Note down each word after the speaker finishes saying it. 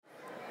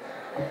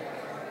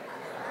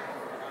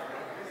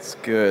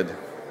It's good.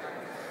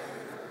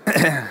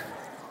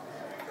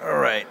 All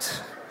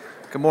right.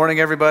 Good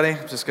morning, everybody.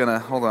 Just gonna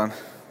hold on.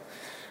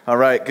 All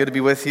right, good to be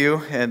with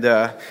you. And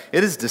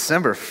it is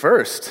December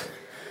 1st.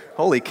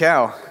 Holy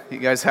cow. You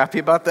guys happy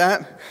about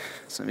that?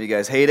 Some of you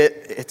guys hate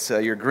it. It's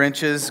your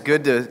Grinches.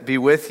 Good to be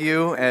with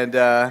you.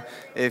 And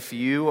if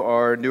you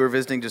are new or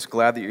visiting, just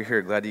glad that you're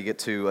here. Glad you get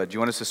to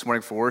join us this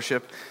morning for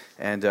worship.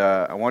 And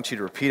I want you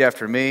to repeat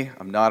after me.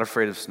 I'm not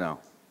afraid of snow.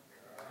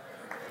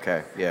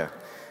 Okay, yeah.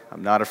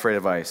 I'm not afraid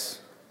of ice.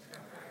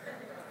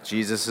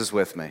 Jesus is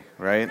with me,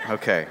 right?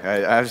 Okay,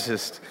 I was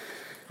just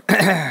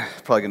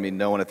probably going to be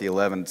no one at the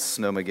 11th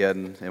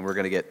Snowmageddon, and we're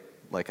going to get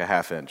like a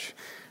half inch.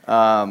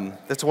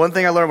 That's one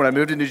thing I learned when I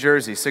moved to New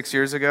Jersey 6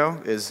 years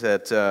ago, is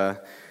that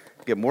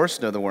you get more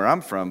snow than where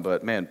I'm from,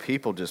 but man,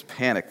 people just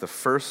panic. The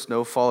first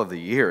snowfall of the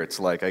year, it's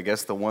like, I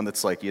guess the one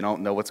that's like, you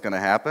don't know what's going to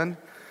happen,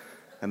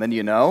 and then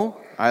you know?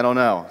 I don't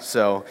know.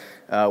 So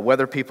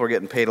weather people are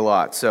getting paid a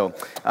lot. So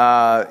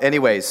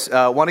anyways,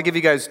 want to give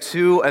you guys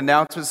two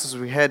announcements as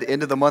we head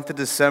into the month of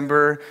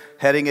December,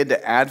 heading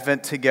into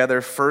Advent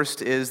together.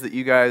 First is that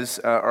you guys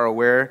are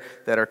aware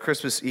that our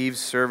Christmas Eve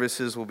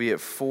services will be at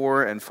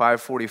 4 and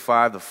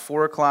 5:45. The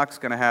 4 o'clock is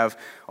going to have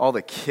all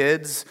the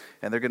kids,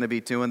 and they're going to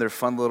be doing their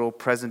fun little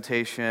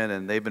presentation,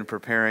 and they've been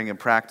preparing and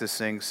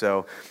practicing.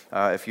 So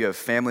if you have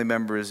family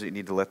members, you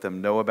need to let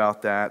them know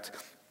about that.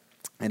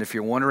 And if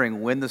you're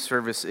wondering when the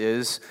service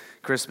is,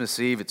 Christmas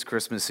Eve, it's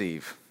Christmas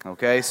Eve,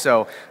 okay?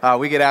 So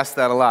we get asked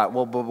that a lot.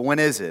 Well, but when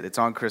is it? It's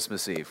on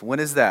Christmas Eve. When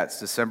is that? It's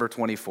December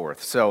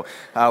 24th. So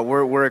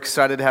we're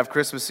excited to have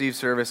Christmas Eve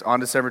service on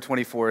December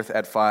 24th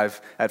at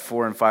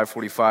 4 and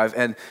 5:45.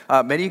 And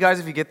many of you guys,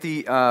 if you get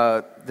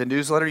the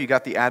newsletter, you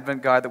got the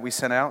Advent guide that we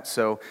sent out.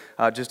 So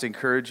just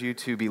encourage you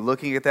to be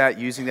looking at that,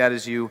 using that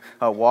as you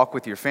walk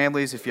with your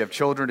families. If you have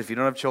children, if you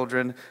don't have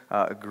children,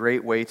 a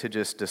great way to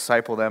just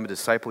disciple them and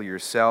disciple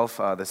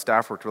yourself. The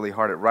staff worked really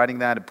hard at writing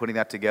that and putting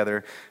that together.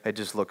 It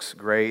just looks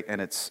great,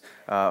 and it's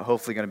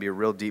hopefully going to be a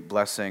real deep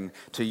blessing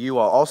to you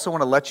all. Also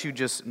want to let you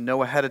just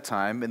know ahead of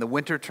time. In the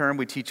winter term,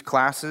 we teach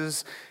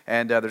classes,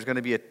 and there's going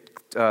to be a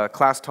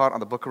class taught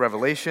on the book of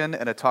Revelation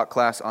and a taught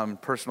class on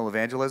personal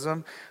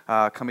evangelism,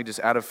 coming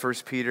just out of 1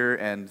 Peter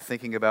and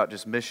thinking about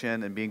just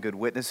mission and being good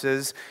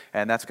witnesses.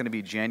 And that's going to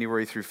be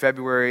January through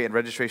February. And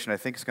registration, I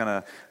think, is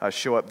going to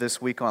show up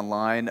this week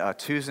online,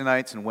 Tuesday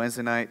nights and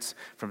Wednesday nights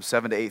from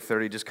 7 to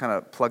 8:30. Just kind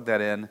of plug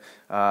that in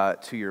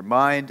to your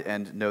mind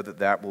and know that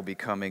that will be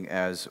coming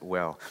as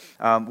well.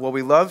 Well,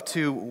 we love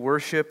to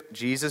worship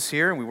Jesus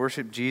here, and we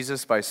worship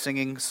Jesus by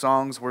singing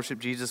songs, worship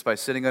Jesus by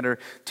sitting under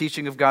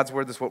teaching of God's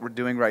Word. That's what we're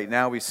doing right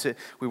now.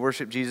 We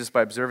worship Jesus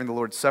by observing the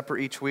Lord's Supper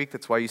each week.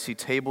 That's why you see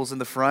tables in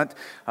the front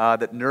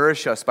that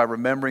nourish us by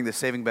remembering the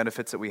saving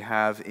benefits that we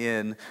have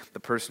in the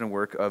person and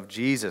work of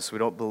Jesus. We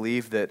don't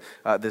believe that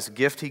this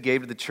gift He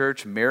gave to the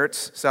church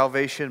merits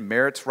salvation,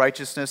 merits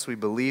righteousness. We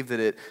believe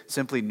that it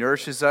simply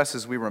nourishes us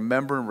as we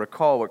remember and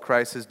recall what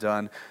Christ has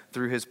done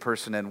through His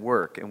person and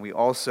work. And we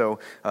also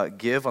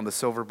give on the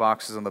silver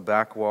boxes on the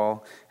back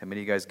wall, and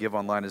many of you guys give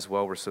online as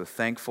well. We're so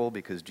thankful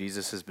because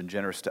Jesus has been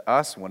generous to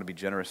us. We want to be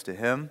generous to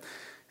Him.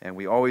 And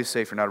we always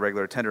say, if you're not a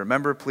regular attender,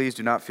 remember, please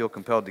do not feel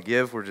compelled to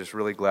give. We're just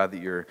really glad that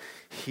you're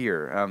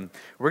here.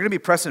 We're going to be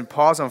pressing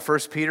pause on 1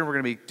 Peter. We're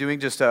going to be doing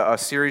just a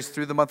series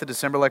through the month of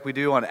December like we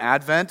do on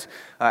Advent.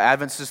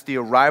 Advent's just the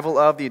arrival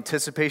of, the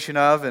anticipation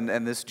of,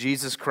 and this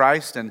Jesus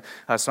Christ. And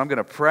so I'm going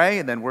to pray,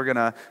 and then we're going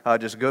to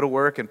just go to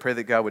work and pray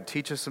that God would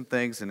teach us some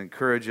things and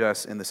encourage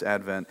us in this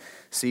Advent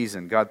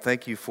season. God,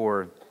 thank you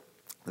for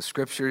the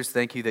Scriptures.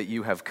 Thank you that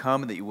you have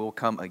come and that you will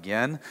come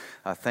again.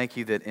 Thank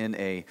you that in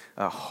a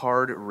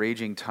hard,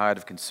 raging tide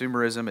of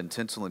consumerism and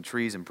tinsel and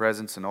trees and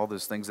presents and all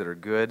those things that are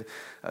good,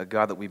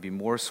 God, that we be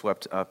more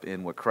swept up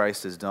in what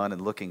Christ has done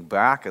and looking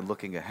back and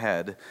looking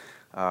ahead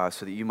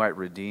so that you might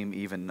redeem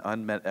even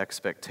unmet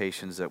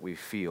expectations that we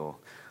feel.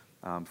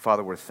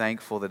 Father, we're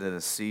thankful that in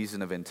a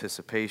season of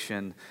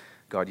anticipation,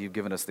 God, you've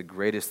given us the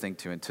greatest thing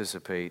to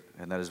anticipate,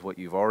 and that is what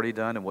you've already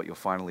done and what you'll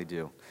finally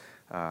do.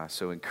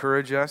 So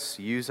encourage us,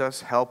 use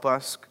us, help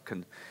us,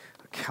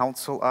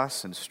 counsel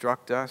us,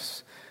 instruct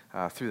us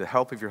through the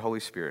help of your Holy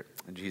Spirit.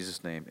 In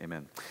Jesus' name,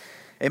 amen.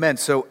 Amen.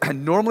 So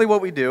normally what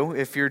we do,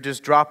 if you're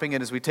just dropping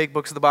in, is we take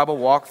books of the Bible,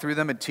 walk through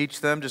them, and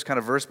teach them just kind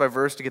of verse by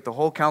verse to get the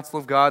whole counsel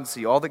of God,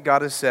 see all that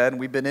God has said. And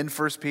we've been in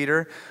 1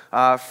 Peter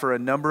for a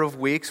number of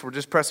weeks. We're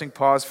just pressing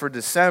pause for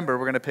December.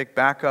 We're going to pick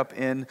back up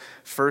in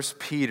 1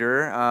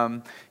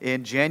 Peter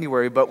in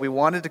January. But we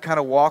wanted to kind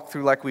of walk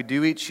through like we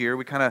do each year.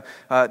 We kind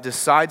of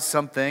decide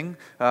something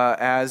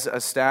as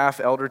a staff,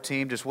 elder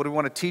team, just what do we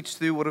want to teach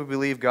through, what do we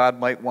believe God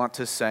might want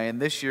to say.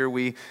 And this year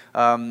we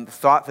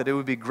thought that it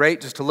would be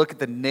great just to look at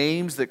the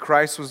names that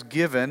Christ was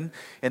given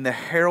in the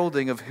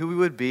heralding of who He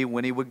would be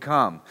when He would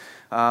come.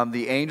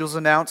 The angels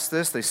announced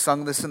this. They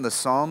sung this in the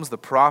Psalms. The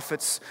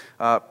prophets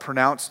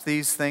pronounced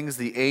these things.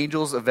 The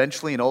angels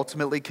eventually and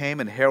ultimately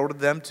came and heralded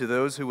them to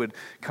those who would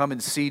come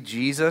and see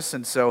Jesus.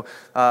 And so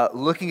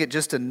looking at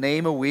just a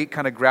name a week,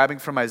 kind of grabbing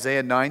from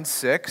Isaiah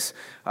 9:6,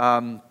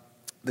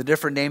 the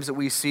different names that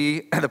we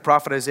see the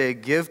prophet Isaiah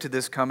give to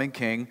this coming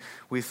king,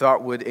 we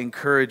thought would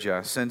encourage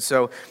us. And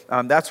so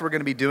that's what we're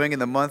going to be doing in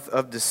the month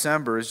of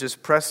December, is just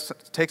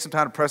take some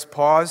time to press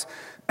pause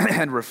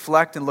and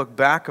reflect and look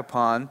back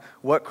upon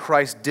what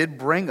Christ did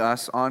bring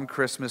us on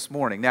Christmas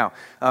morning. Now,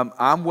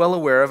 I'm well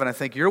aware of, and I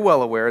think you're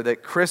well aware,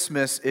 that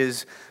Christmas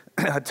is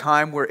a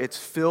time where it's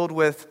filled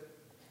with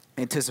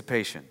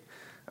anticipation,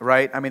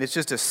 right? I mean, it's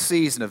just a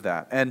season of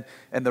that. And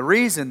the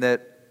reason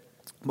that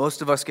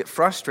most of us get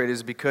frustrated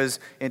is because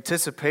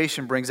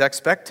anticipation brings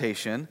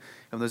expectation, and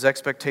when those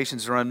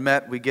expectations are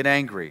unmet, we get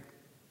angry,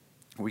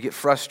 or we get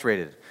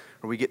frustrated,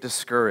 or we get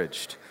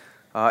discouraged.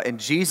 And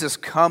Jesus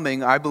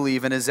coming, I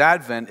believe, in his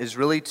advent is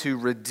really to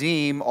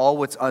redeem all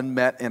what's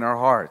unmet in our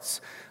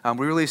hearts.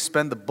 We really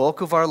spend the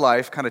bulk of our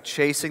life kind of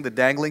chasing the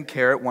dangling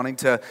carrot, wanting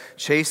to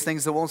chase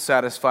things that won't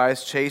satisfy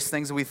us, chase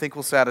things that we think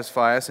will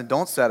satisfy us and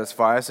don't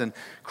satisfy us. And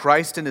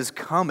Christ in his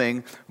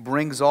coming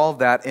brings all of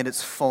that in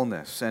its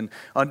fullness. And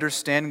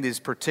understanding these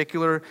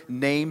particular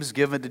names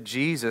given to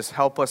Jesus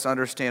help us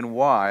understand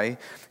why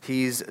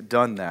he's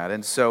done that.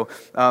 And so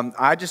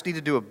I just need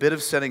to do a bit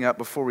of setting up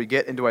before we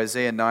get into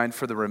Isaiah 9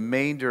 for the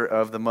remainder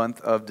of the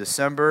month of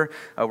December.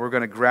 We're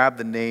going to grab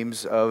the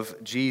names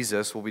of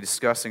Jesus we'll be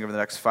discussing over the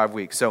next 5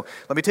 weeks. So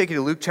let me take you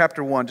to Luke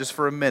chapter 1 just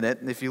for a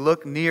minute. And if you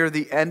look near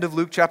the end of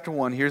Luke chapter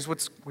 1, here's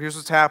what's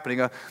happening.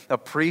 A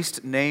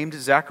priest named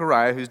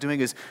Zechariah who's doing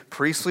his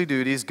priestly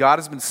duties. God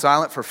has been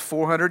silent for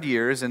 400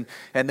 years, and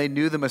they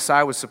knew the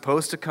Messiah was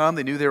supposed to come.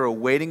 They knew they were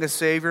awaiting a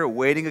Savior,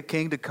 awaiting a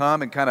king to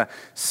come and kind of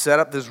set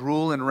up this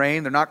rule and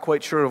reign. They're not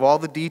quite sure of all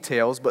the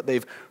details, but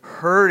they've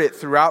heard it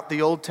throughout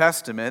the Old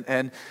Testament,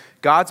 and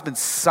God's been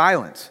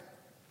silent.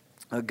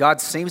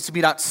 God seems to be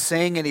not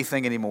saying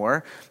anything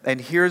anymore. And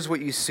here's what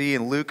you see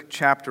in Luke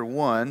chapter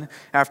 1.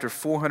 After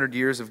 400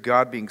 years of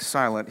God being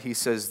silent, he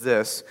says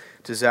this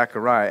to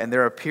Zechariah. And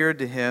there appeared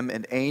to him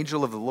an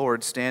angel of the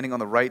Lord standing on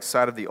the right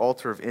side of the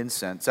altar of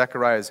incense.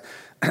 Zechariah is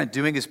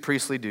doing his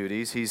priestly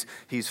duties.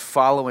 He's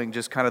following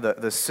just kind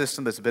of the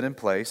system that's been in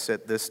place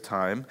at this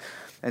time.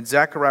 And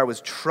Zechariah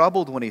was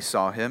troubled when he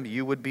saw him.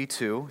 You would be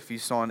too if you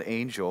saw an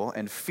angel.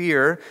 And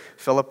fear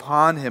fell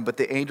upon him. But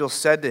the angel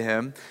said to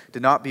him, "Do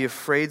not be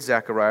afraid,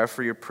 Zechariah,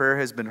 for your prayer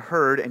has been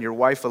heard, and your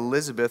wife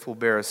Elizabeth will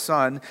bear a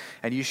son,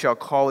 and you shall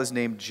call his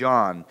name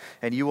John.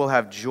 And you will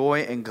have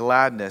joy and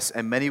gladness,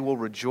 and many will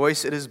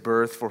rejoice at his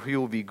birth, for he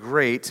will be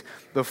great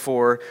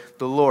before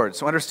the Lord."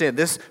 So understand,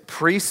 this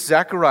priest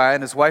Zechariah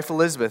and his wife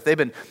Elizabeth, they've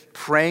been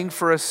praying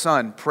for a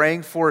son,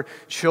 praying for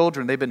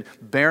children. They've been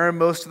barren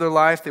most of their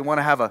life. They want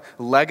to have a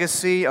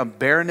legacy.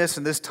 Barrenness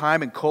in this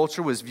time and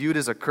culture was viewed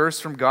as a curse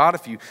from God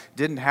if you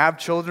didn't have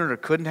children or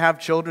couldn't have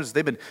children. So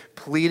they've been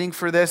pleading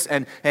for this.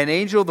 And an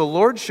angel of the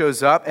Lord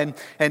shows up and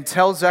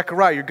tells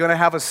Zechariah, you're going to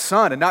have a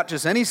son, and not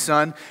just any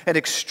son, an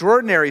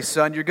extraordinary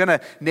son. You're going to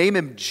name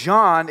him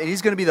John, and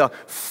he's going to be the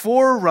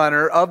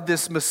forerunner of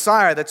this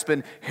Messiah that's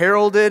been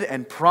heralded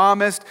and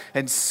promised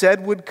and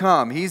said would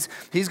come. He's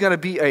going to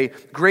be a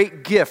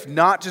great gift,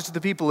 not just to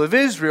the people of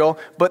Israel,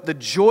 but the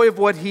joy of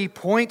what he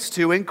points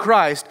to in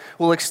Christ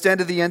will extend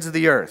to the ends of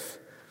the earth.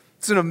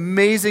 It's an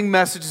amazing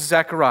message to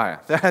Zechariah.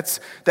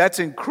 That's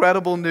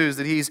incredible news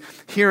that he's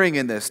hearing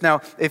in this.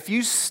 Now, if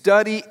you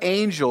study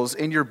angels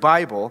in your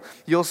Bible,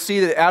 you'll see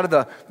that out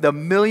of the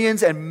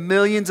millions and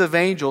millions of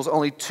angels,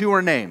 only two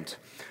are named.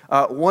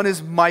 One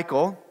is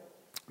Michael,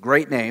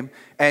 great name,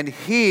 and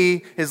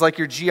he is like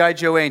your G.I.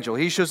 Joe angel.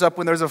 He shows up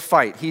when there's a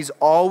fight. He's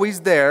always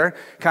there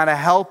kind of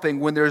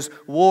helping when there's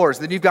wars.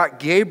 Then you've got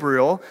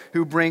Gabriel,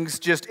 who brings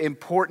just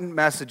important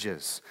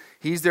messages.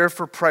 He's there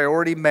for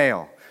priority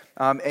mail.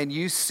 And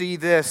you see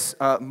this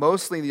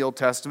mostly in the Old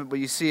Testament, but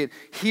you see it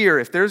here.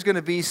 If there's going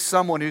to be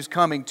someone who's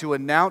coming to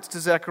announce to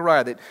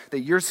Zechariah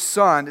that your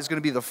son is going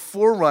to be the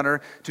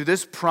forerunner to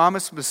this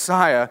promised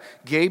Messiah,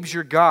 Gabe's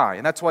your guy.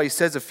 And that's why he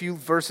says a few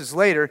verses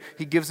later,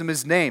 he gives him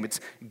his name.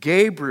 It's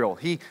Gabriel.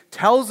 He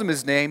tells him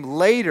his name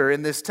later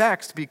in this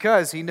text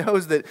because he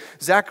knows that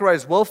Zechariah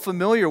is well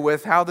familiar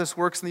with how this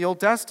works in the Old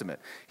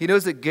Testament. He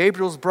knows that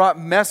Gabriel's brought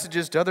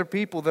messages to other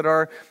people that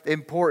are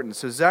important.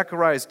 So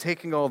Zechariah is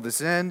taking all this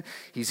in.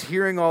 He's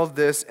hearing all of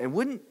this, and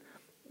wouldn't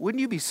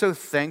you be so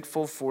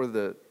thankful for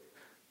the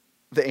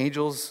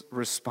angel's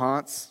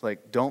response?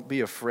 Like, don't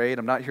be afraid.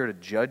 I'm not here to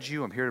judge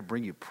you. I'm here to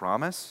bring you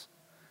promise.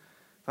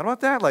 Thought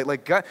about that?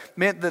 Like God,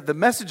 man, the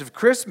message of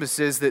Christmas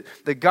is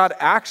that God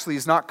actually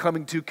is not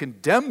coming to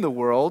condemn the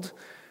world,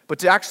 but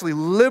to actually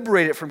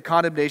liberate it from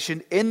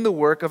condemnation in the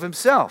work of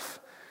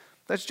himself.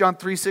 That's John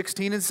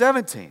 3:16 and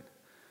 17.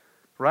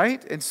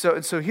 Right? And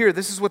so here,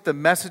 this is what the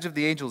message of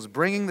the angel is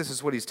bringing. This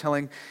is what he's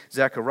telling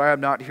Zechariah.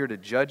 I'm not here to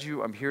judge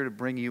you. I'm here to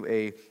bring you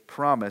a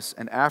promise.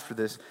 And after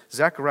this,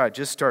 Zechariah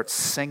just starts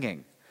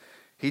singing.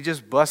 He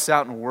just busts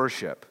out in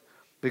worship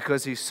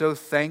because he's so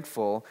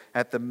thankful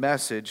at the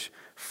message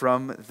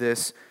from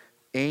this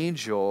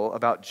angel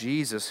about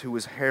Jesus who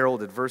was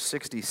heralded. Verse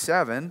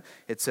 67,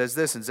 it says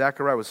this, and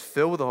Zechariah was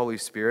filled with the Holy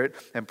Spirit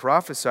and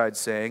prophesied,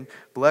 saying,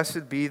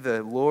 "Blessed be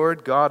the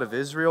Lord God of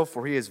Israel,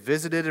 for he has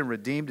visited and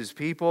redeemed his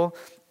people,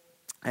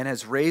 and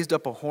has raised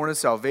up a horn of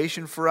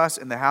salvation for us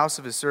in the house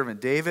of his servant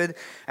David,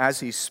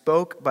 as he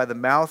spoke by the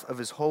mouth of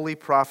his holy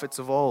prophets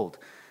of old.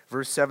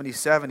 Verse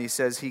 77, he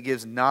says, he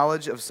gives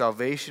knowledge of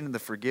salvation and the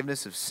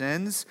forgiveness of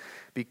sins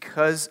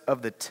because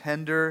of the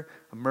tender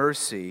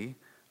mercy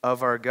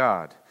of our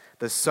God.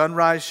 The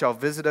sunrise shall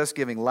visit us,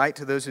 giving light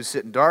to those who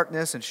sit in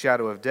darkness and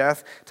shadow of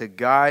death, to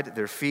guide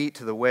their feet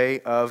to the way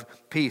of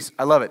peace.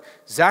 I love it.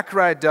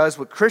 Zechariah does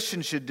what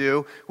Christians should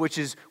do, which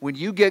is when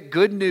you get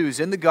good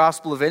news in the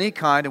gospel of any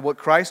kind, and what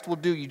Christ will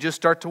do, you just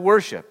start to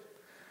worship.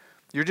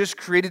 You're just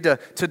created to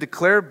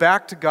declare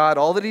back to God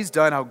all that he's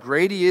done, how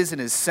great he is in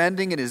his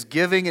sending and his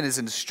giving and his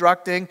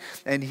instructing.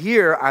 And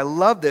here, I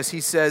love this.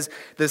 He says,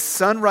 the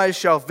sunrise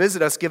shall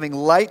visit us, giving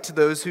light to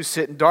those who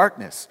sit in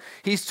darkness.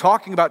 He's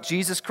talking about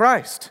Jesus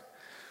Christ.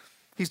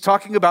 He's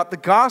talking about the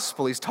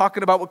gospel. He's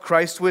talking about what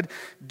Christ would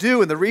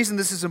do. And the reason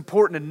this is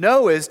important to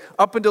know is,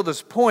 up until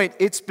this point,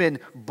 it's been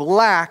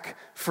black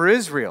for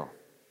Israel.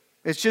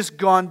 It's just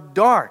gone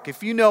dark.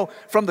 If you know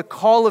from the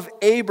call of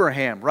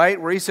Abraham,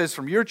 right, where he says,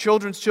 from your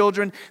children's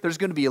children, there's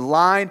going to be a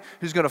line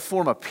who's going to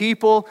form a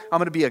people. I'm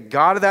going to be a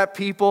God of that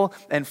people.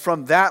 And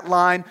from that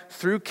line,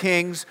 through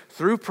kings,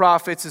 through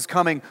prophets, is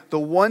coming the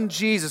one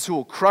Jesus who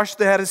will crush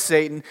the head of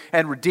Satan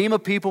and redeem a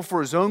people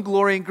for his own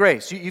glory and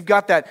grace. You've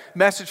got that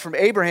message from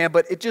Abraham,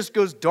 but it just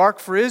goes dark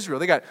for Israel.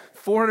 They got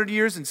 400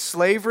 years in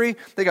slavery.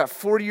 They got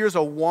 40 years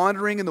of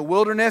wandering in the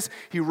wilderness.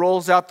 He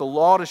rolls out the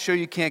law to show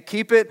you can't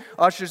keep it,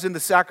 ushers in the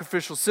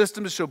sacrificial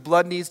system to show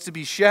blood needs to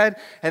be shed.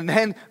 And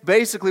then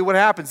basically what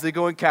happens? They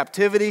go in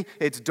captivity.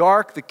 It's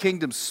dark. The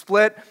kingdom's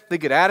split. They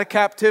get out of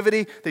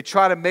captivity. They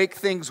try to make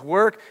things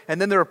work.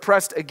 And then they're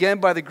oppressed again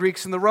by the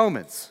Greeks and the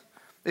Romans.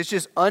 It's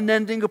just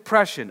unending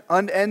oppression,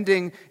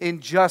 unending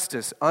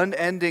injustice,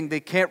 unending,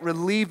 they can't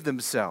relieve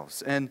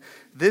themselves. And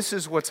this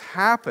is what's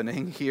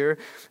happening here.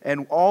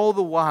 And all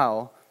the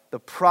while, the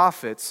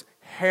prophets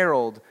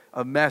herald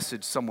a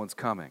message, someone's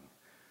coming.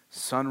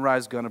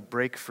 Sunrise going to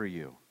break for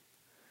you.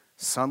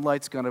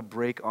 Sunlight's going to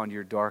break on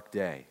your dark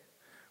day.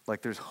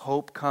 Like there's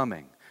hope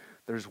coming.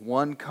 There's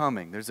one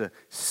coming. There's a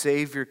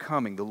Savior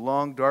coming. The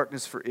long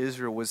darkness for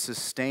Israel was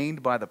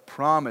sustained by the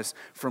promise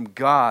from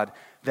God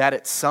that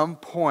at some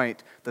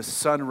point the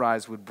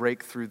sunrise would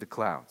break through the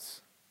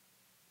clouds.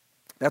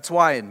 That's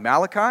why in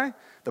Malachi,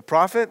 the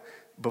prophet,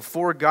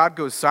 before God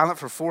goes silent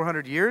for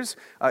 400 years,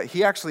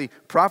 he actually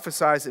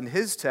prophesies in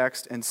his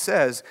text and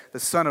says, the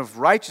Son of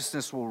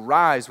Righteousness will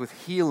rise with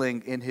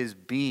healing in his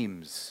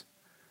beams.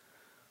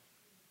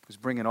 He's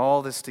bringing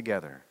all this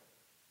together.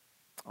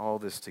 All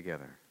this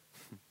together.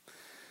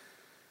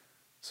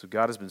 So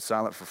God has been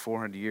silent for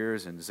 400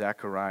 years, and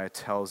Zechariah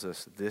tells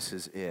us this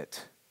is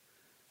it.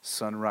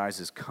 Sunrise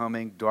is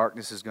coming,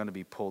 darkness is going to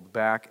be pulled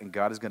back, and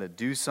God is going to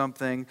do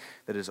something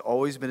that has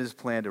always been his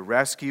plan to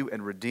rescue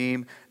and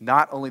redeem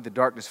not only the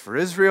darkness for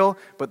Israel,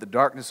 but the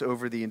darkness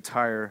over the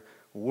entire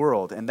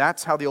world. And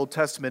that's how the Old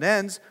Testament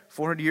ends,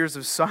 400 years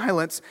of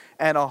silence,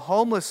 and a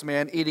homeless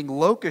man eating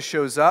locusts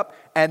shows up,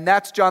 and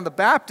that's John the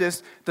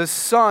Baptist, the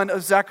son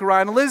of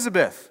Zechariah and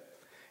Elizabeth.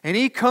 And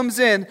he comes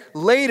in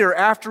later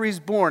after he's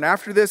born,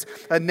 after this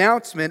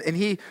announcement, and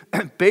he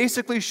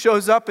basically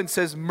shows up and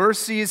says,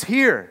 mercy is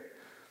here.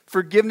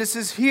 Forgiveness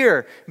is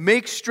here.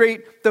 Make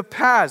straight the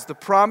paths. The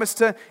promise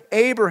to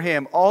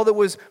Abraham, all that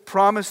was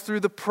promised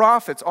through the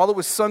prophets, all that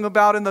was sung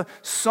about in the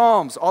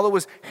Psalms, all that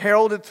was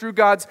heralded through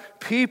God's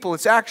people.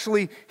 It's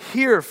actually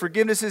here.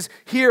 Forgiveness is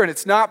here. And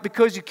it's not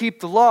because you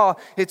keep the law.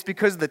 It's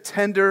because of the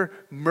tender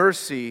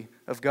mercy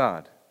of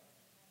God.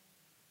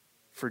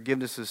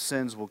 Forgiveness of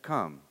sins will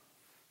come.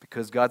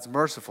 Because God's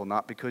merciful,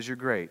 not because you're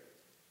great.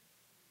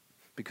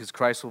 Because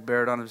Christ will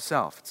bear it on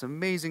himself. It's an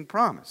amazing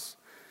promise.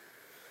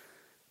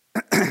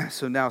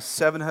 So now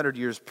 700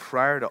 years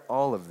prior to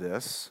all of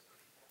this,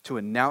 to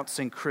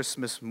announcing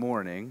Christmas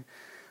morning,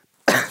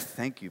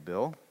 thank you,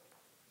 Bill.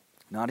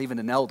 Not even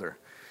an elder.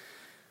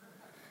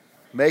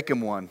 Make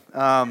him one.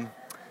 And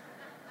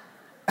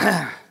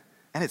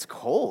it's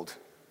cold.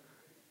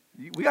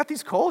 We got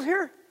these cold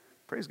here?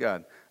 Praise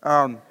God.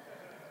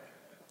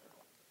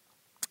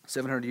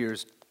 700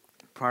 years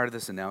prior to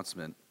this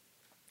announcement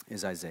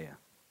is Isaiah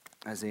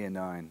 9.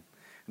 And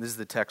this is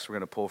the text we're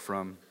going to pull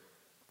from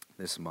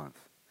this month.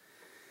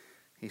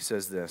 He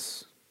says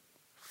this,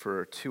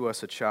 for to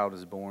us a child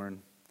is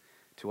born,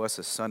 to us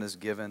a son is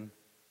given,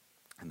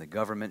 and the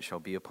government shall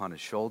be upon his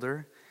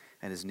shoulder,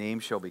 and his name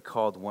shall be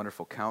called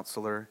Wonderful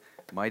Counselor,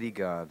 Mighty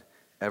God,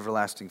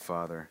 Everlasting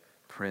Father,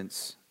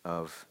 Prince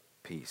of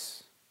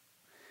Peace.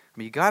 I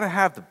mean, you got to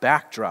have the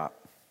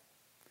backdrop.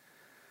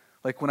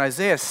 Like when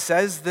Isaiah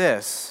says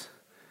this,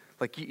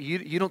 like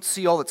you don't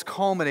see all that's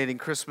culminating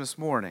Christmas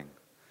morning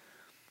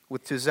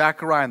with to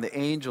Zechariah and the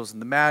angels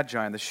and the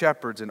magi and the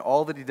shepherds and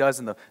all that he does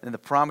and the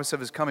promise of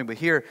his coming. But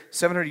here,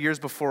 700 years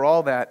before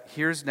all that,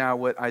 here's now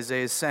what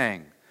Isaiah is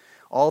saying.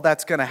 All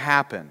that's going to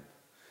happen.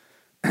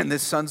 And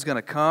this son's going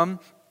to come.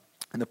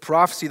 And the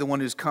prophecy, the one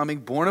who's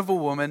coming, born of a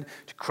woman,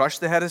 to crush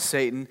the head of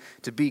Satan,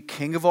 to be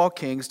king of all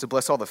kings, to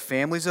bless all the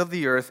families of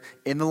the earth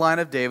in the line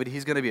of David.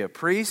 He's going to be a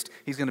priest,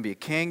 he's going to be a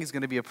king, he's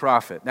going to be a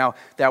prophet. Now,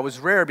 that was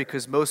rare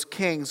because most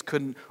kings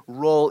couldn't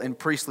roll in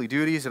priestly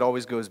duties. It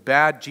always goes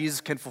bad.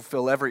 Jesus can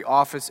fulfill every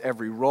office,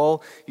 every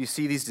role. You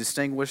see these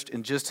distinguished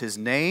in just his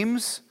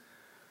names.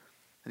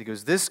 And he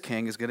goes, this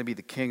king is going to be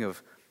the king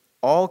of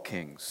all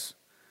kings.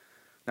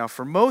 Now,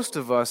 for most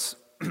of us,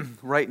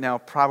 right now,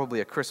 probably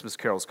a Christmas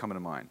carol is coming to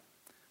mind.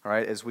 All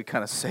right, as we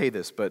kind of say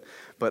this, but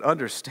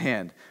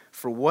understand,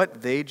 for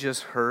what they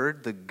just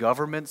heard, the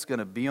government's going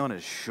to be on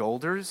his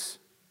shoulders.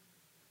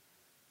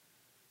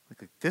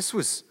 Like this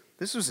was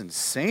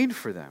insane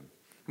for them.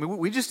 I mean,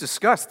 we just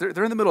discussed, they're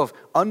in the middle of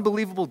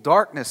unbelievable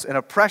darkness and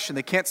oppression.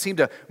 They can't seem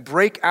to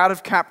break out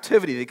of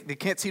captivity. They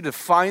can't seem to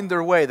find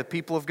their way, the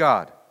people of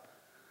God.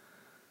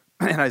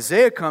 And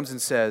Isaiah comes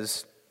and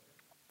says,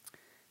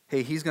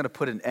 hey, he's going to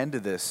put an end to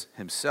this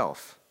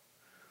himself.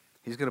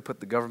 He's going to put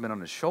the government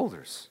on his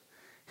shoulders.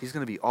 He's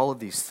going to be all of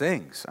these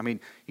things. I mean,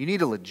 you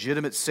need a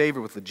legitimate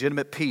Savior with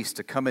legitimate peace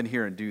to come in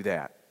here and do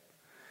that.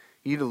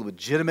 You need a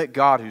legitimate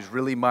God who's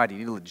really mighty.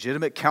 You need a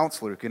legitimate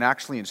counselor who can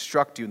actually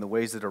instruct you in the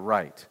ways that are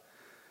right.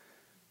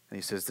 And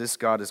he says, this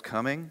God is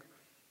coming.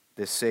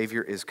 This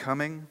Savior is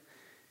coming.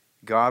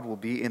 God will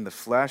be in the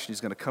flesh.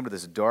 He's going to come to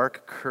this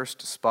dark,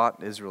 cursed spot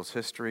in Israel's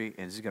history,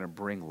 and he's going to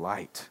bring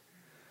light.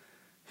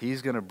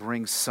 He's going to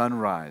bring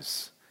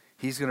sunrise.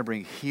 He's going to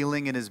bring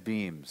healing in his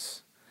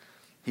beams.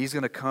 He's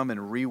going to come and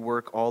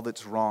rework all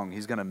that's wrong.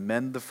 He's going to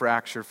mend the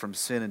fracture from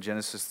sin in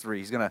Genesis 3.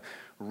 He's going to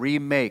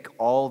remake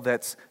all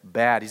that's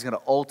bad. He's going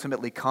to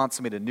ultimately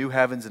consummate a new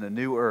heavens and a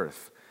new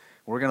earth.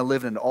 We're going to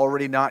live in an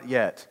already not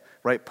yet,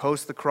 right?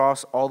 Post the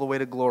cross all the way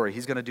to glory.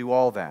 He's going to do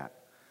all that.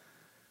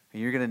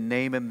 And you're going to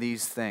name him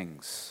these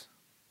things.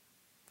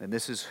 And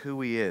this is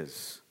who he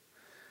is.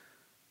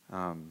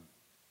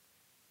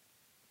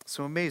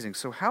 So amazing.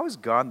 So how is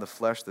God in the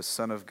flesh, the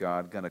Son of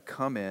God, going to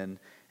come in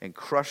and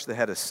crush the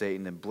head of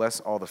Satan and bless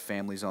all the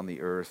families on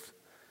the earth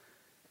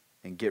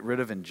and get rid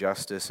of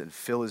injustice and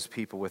fill his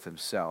people with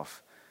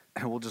himself?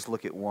 And we'll just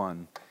look at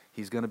one.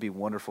 He's going to be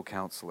wonderful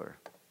counselor.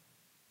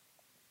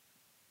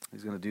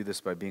 He's going to do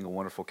this by being a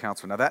wonderful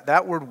counselor. Now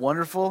that word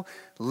wonderful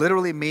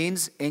literally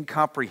means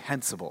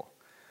incomprehensible.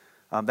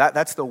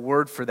 That's the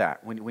word for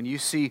that. When you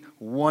see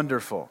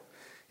wonderful,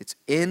 it's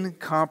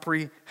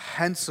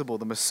incomprehensible.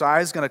 The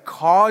Messiah is going to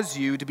cause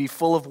you to be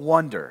full of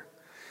wonder.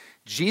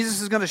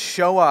 Jesus is going to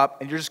show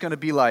up and you're just going to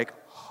be like,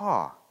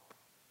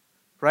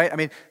 right? I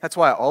mean, that's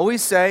why I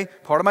always say,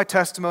 part of my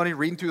testimony,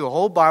 reading through the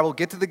whole Bible,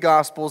 get to the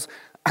Gospels,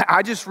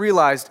 I just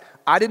realized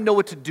I didn't know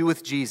what to do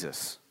with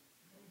Jesus.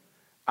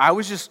 I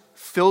was just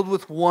filled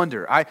with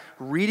wonder.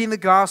 Reading the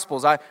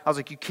Gospels, I was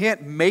like, you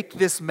can't make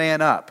this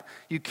man up.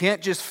 You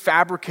can't just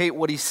fabricate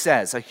what he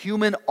says. A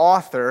human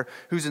author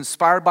who's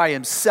inspired by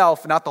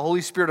himself, not the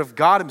Holy Spirit of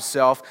God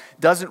himself,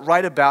 doesn't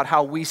write about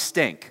how we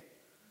stink.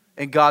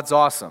 And God's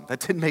awesome.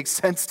 That didn't make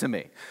sense to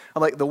me.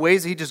 I'm like, the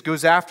ways he just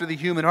goes after the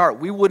human heart,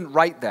 we wouldn't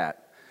write that.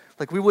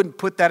 Like, we wouldn't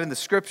put that in the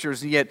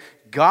scriptures, and yet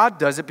God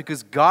does it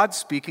because God's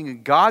speaking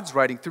and God's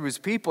writing through his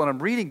people. And I'm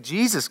reading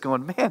Jesus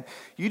going, man,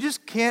 you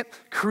just can't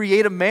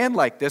create a man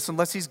like this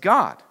unless he's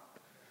God.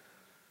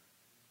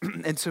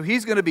 And so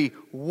he's going to be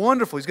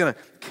wonderful. He's going to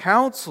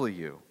counsel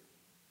you.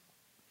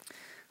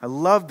 I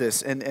love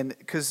this, and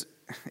because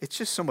it's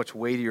just so much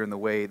weightier in the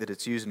way that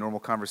it's used in normal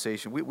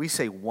conversation. We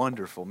say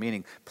wonderful,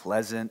 meaning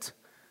pleasant,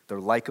 they're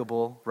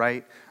likable,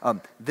 right?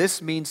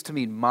 This means to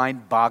mean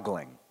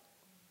mind-boggling.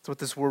 That's what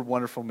this word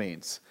wonderful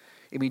means.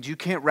 It means you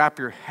can't wrap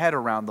your head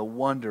around the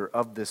wonder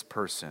of this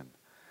person.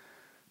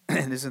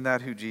 And isn't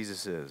that who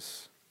Jesus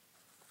is?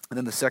 And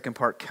then the second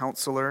part,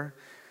 counselor.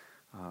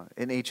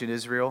 In ancient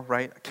Israel,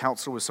 right? A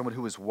counselor was someone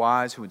who was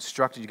wise, who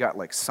instructed. You got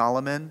like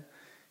Solomon.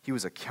 He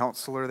was a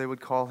counselor, they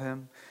would call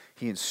him.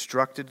 He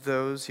instructed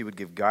those. He would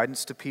give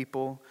guidance to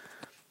people.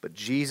 But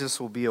Jesus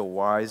will be a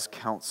wise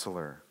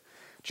counselor.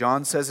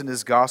 John says in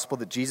his gospel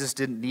that Jesus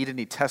didn't need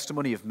any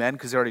testimony of men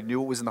because he already knew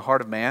what was in the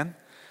heart of man.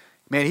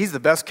 Man, he's the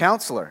best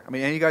counselor. I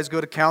mean, any of you guys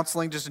go to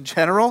counseling just in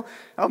general?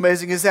 How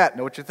amazing is that?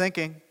 Know what you're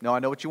thinking. No, I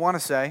know what you want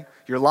to say.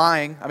 You're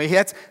lying. I mean,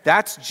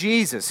 that's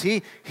Jesus.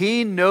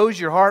 He knows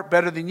your heart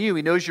better than you.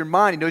 He knows your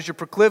mind. He knows your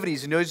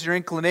proclivities. He knows your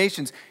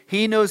inclinations.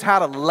 He knows how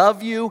to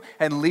love you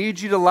and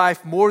lead you to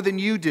life more than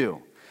you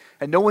do.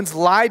 And no one's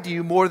lied to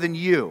you more than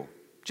you,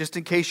 just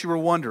in case you were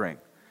wondering.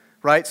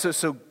 Right?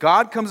 So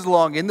God comes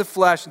along in the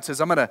flesh and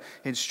says, I'm going to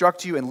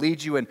instruct you and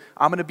lead you, and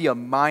I'm going to be a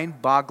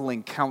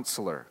mind-boggling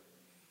counselor.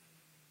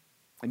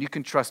 And you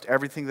can trust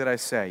everything that I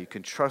say. You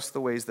can trust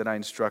the ways that I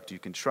instruct you. You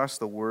can trust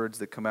the words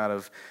that come out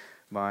of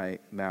my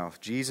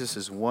mouth. Jesus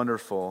is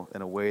wonderful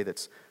in a way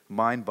that's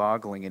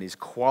mind-boggling, and he's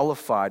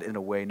qualified in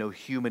a way no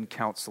human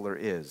counselor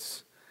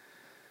is.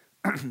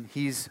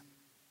 He's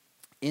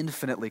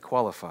infinitely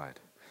qualified.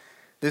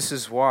 This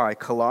is why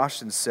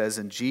Colossians says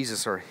in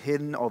Jesus are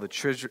hidden all the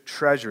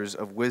treasures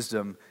of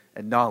wisdom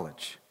and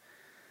knowledge.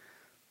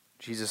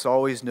 Jesus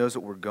always knows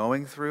what we're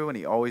going through, and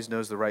he always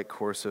knows the right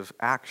course of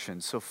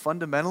action. So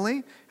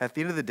fundamentally, at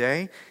the end of the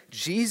day,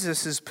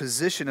 Jesus'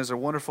 position as our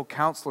wonderful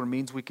counselor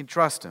means we can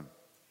trust him.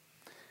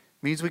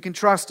 It means we can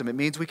trust him. It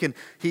means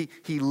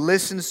he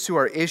listens to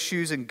our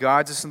issues and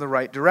guides us in the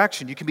right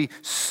direction. You can be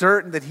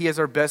certain that he has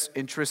our best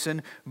interests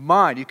in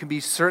mind. You can be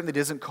certain that he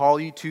doesn't call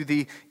you to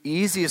the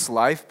easiest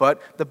life,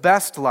 but the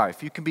best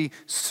life. You can be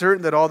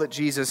certain that all that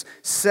Jesus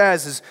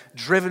says is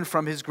driven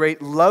from his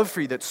great love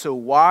for you that's so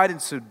wide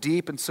and so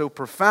deep and so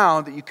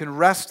profound that you can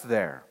rest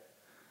there.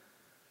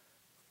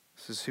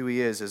 This is who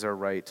he is as our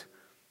right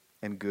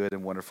and good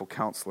and wonderful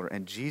counselor.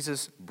 And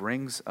Jesus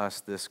brings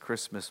us this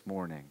Christmas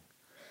morning.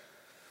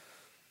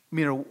 I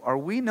mean, are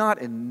we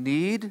not in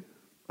need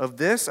of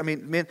this? I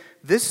mean, man,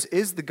 this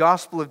is the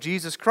gospel of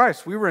Jesus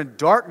Christ. We were in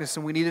darkness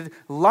and we needed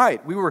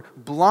light. We were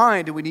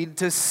blind and we needed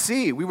to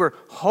see. We were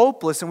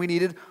hopeless and we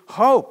needed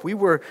hope. We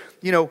were,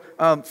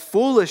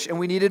 foolish and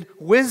we needed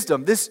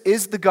wisdom. This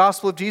is the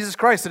gospel of Jesus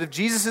Christ. That if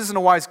Jesus isn't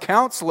a wise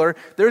counselor,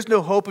 there's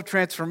no hope of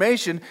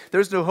transformation.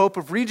 There's no hope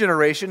of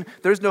regeneration.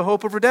 There's no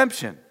hope of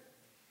redemption.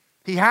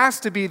 He has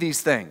to be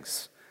these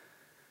things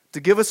to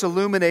give us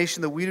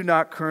illumination that we do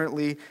not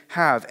currently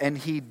have. And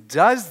he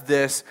does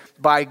this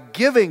by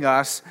giving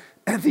us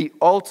the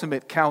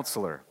ultimate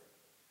counselor.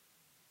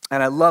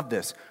 And I love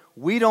this.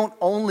 We don't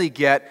only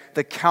get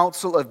the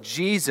counsel of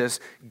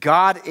Jesus,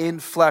 God in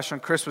flesh on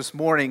Christmas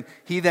morning.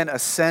 He then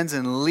ascends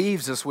and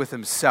leaves us with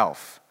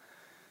himself.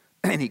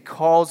 And he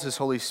calls his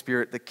Holy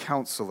Spirit the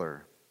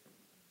counselor.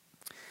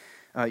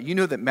 You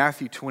know that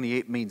Matthew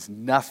 28 means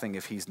nothing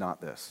if he's not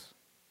this.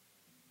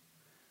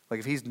 Like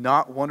if he's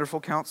not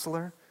wonderful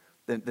counselor,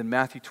 then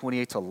Matthew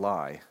 28's a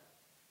lie.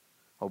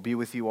 I'll be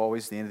with you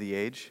always to the end of the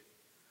age.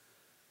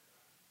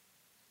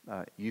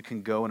 You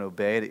can go and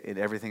obey in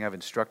everything I've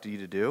instructed you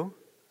to do.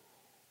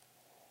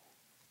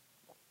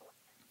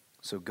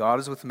 So God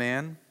is with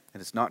man,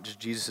 and it's not just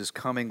Jesus'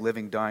 coming,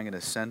 living, dying, and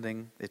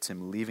ascending. It's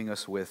him leaving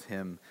us with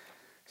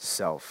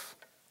himself.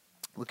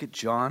 Look at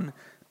John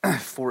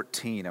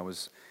 14. I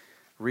was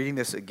reading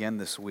this again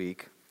this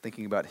week,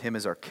 thinking about him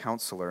as our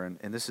counselor.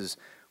 And this is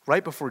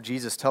right before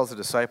Jesus tells the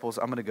disciples,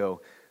 I'm going to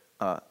go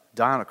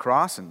die on a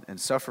cross and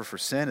suffer for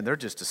sin, and they're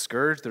just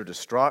discouraged, they're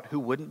distraught. Who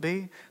wouldn't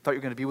be? Thought you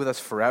were going to be with us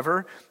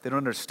forever. They don't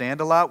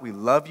understand a lot. We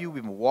love you.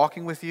 We've been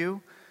walking with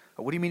you.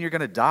 What do you mean you're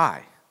going to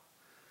die?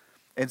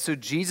 And so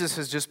Jesus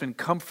has just been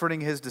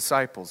comforting his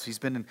disciples. He's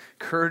been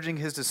encouraging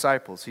his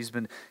disciples. He's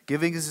been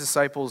giving his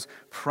disciples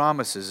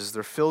promises as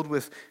they're filled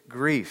with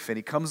grief. And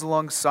he comes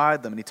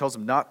alongside them and he tells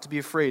them not to be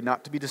afraid,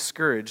 not to be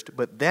discouraged.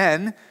 But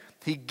then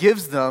he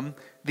gives them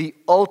the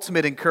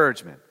ultimate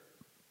encouragement.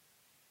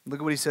 Look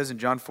at what he says in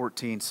John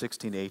 14,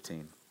 16,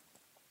 18.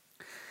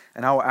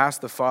 And I will ask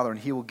the Father, and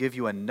he will give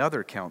you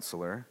another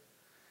counselor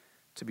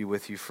to be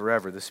with you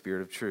forever, the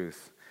Spirit of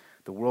truth.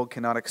 The world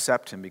cannot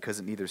accept him because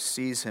it neither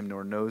sees him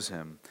nor knows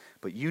him.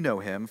 But you know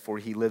him, for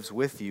he lives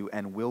with you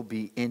and will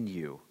be in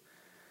you.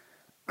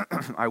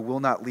 I will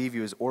not leave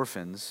you as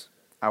orphans.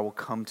 I will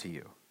come to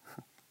you.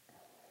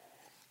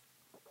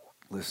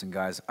 Listen,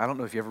 guys, I don't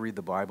know if you ever read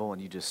the Bible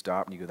and you just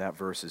stop and you go, that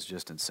verse is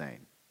just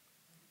insane.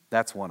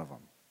 That's one of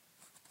them.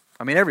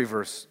 I mean, every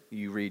verse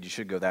you read, you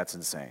should go, that's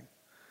insane.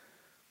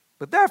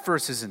 But that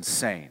verse is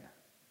insane.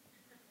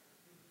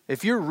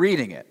 If you're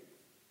reading it,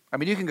 I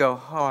mean, you can go,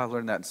 oh, I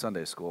learned that in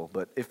Sunday school.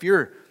 But if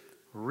you're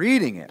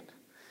reading it,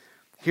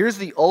 here's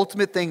the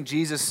ultimate thing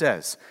Jesus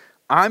says.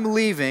 I'm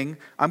leaving.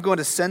 I'm going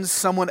to send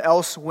someone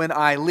else when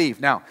I leave.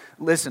 Now,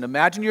 listen,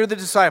 imagine you're the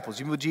disciples.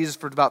 You've been with Jesus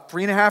for about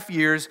 3.5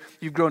 years.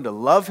 You've grown to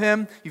love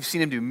him. You've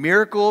seen him do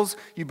miracles.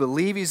 You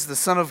believe he's the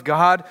Son of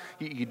God.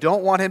 You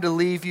don't want him to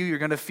leave you. You're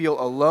going to feel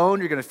alone.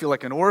 You're going to feel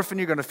like an orphan.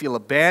 You're going to feel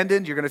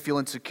abandoned. You're going to feel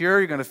insecure.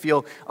 You're going to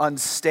feel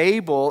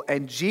unstable.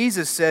 And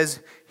Jesus says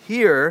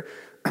here,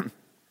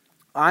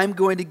 I'm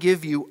going to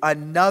give you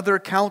another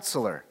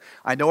counselor.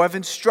 I know I've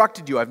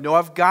instructed you. I know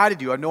I've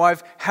guided you. I know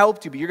I've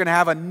helped you, but you're going to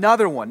have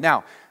another one.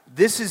 Now,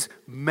 this is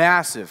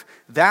massive.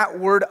 That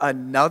word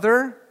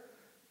another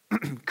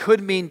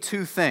could mean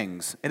two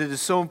things, and it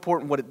is so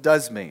important what it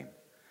does mean.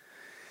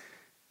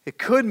 It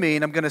could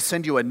mean I'm going to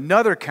send you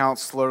another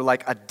counselor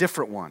like a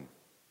different one,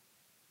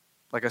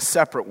 like a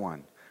separate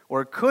one.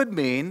 Or it could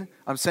mean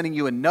I'm sending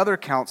you another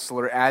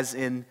counselor as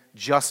in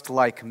just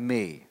like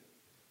me.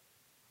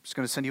 I'm just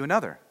going to send you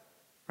another.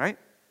 Right?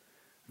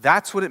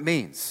 That's what it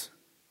means.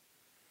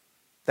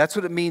 That's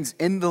what it means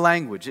in the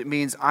language. It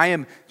means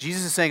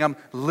Jesus is saying, I'm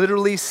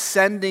literally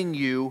sending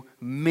you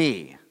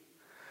me. I'm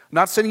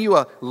not sending you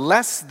a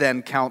less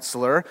than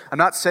counselor. I'm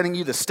not sending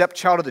you the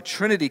stepchild of the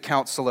Trinity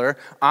counselor.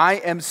 I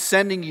am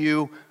sending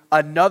you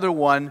another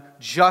one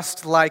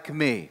just like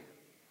me.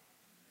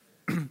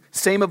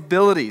 Same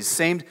abilities,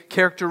 same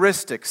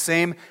characteristics,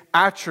 same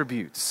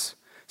attributes,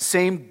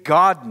 same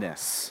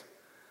godness.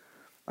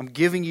 I'm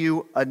giving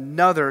you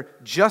another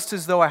just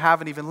as though I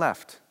haven't even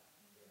left.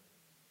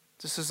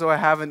 Just as though I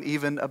haven't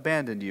even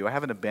abandoned you. I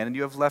haven't abandoned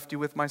you. I've left you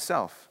with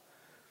myself.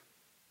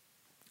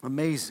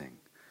 Amazing.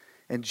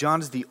 And John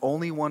is the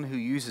only one who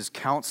uses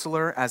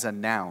counselor as a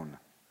noun,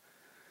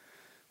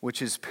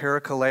 which is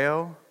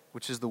parakaleo,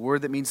 which is the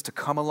word that means to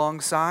come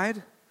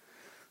alongside.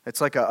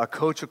 It's like a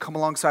coach will come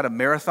alongside a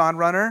marathon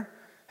runner.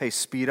 Hey,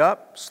 speed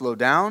up, slow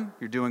down,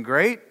 you're doing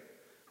great,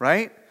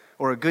 right?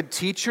 Or a good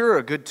teacher or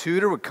a good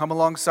tutor would come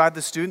alongside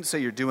the student and say,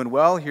 you're doing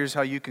well, here's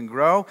how you can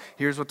grow,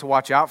 here's what to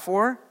watch out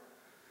for.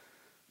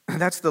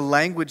 That's the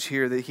language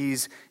here that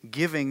he's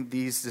giving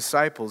these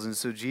disciples. And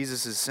so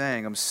Jesus is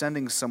saying, I'm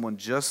sending someone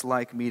just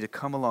like me to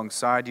come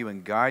alongside you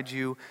and guide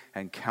you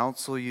and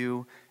counsel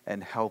you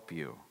and help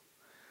you.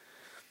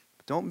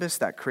 Don't miss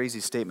that crazy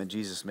statement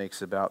Jesus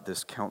makes about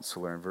this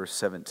counselor in verse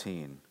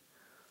 17.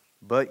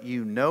 But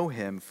you know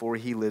him, for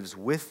he lives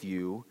with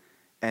you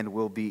and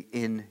will be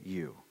in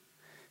you.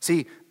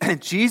 See,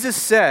 Jesus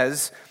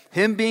says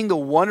him being the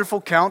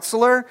wonderful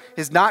counselor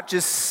is not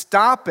just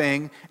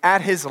stopping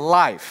at his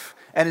life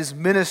and his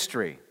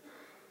ministry.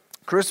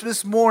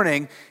 Christmas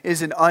morning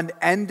is an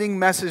unending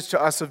message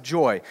to us of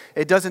joy.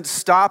 It doesn't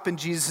stop in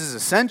Jesus'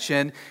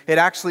 ascension. It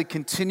actually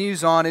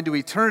continues on into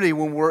eternity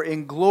when we're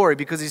in glory,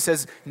 because he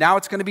says, now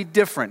it's going to be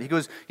different. He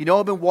goes, you know,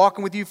 I've been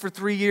walking with you for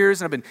 3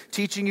 years, and I've been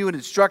teaching you and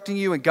instructing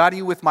you and guiding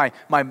you with my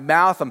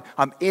mouth.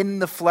 I'm in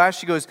the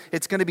flesh. He goes,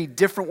 it's going to be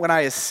different when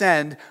I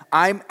ascend.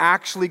 I'm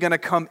actually going to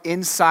come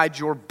inside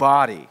your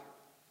body.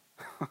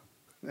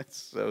 That's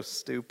so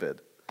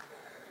stupid.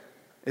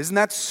 Isn't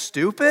that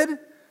stupid?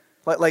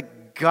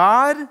 Like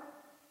God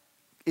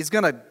is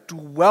going to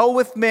dwell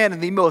with man in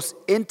the most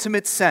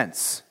intimate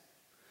sense.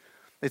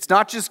 It's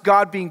not just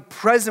God being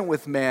present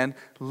with man,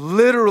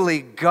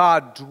 literally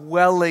God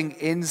dwelling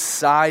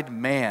inside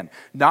man,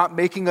 not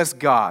making us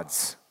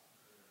gods.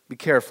 Be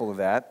careful of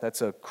that.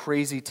 That's a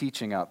crazy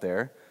teaching out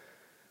there.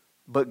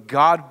 But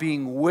God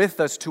being with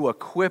us to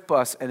equip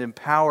us and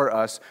empower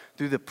us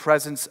through the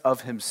presence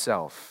of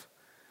himself.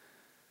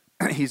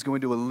 He's going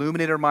to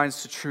illuminate our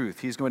minds to truth.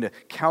 He's going to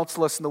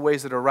counsel us in the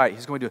ways that are right.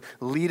 He's going to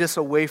lead us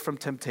away from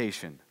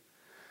temptation.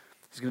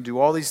 He's going to do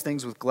all these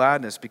things with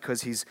gladness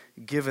because he's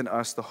given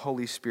us the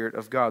Holy Spirit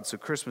of God. So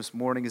Christmas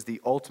morning is the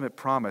ultimate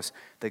promise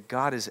that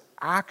God is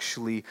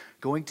actually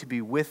going to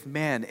be with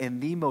man in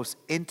the most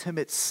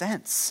intimate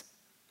sense.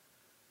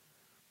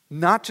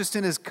 Not just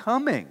in his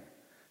coming,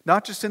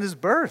 not just in his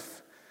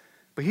birth,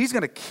 but he's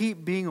going to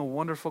keep being a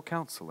wonderful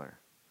counselor.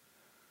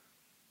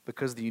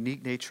 Because of the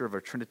unique nature of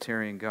our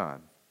Trinitarian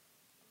God.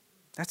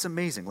 That's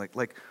amazing.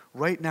 Like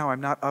right now,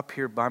 I'm not up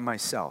here by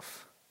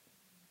myself.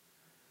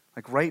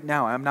 Like right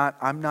now,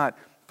 I'm not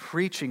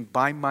preaching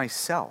by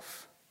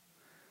myself.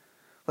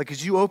 Like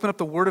as you open up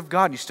the Word of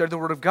God and you study the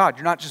Word of God,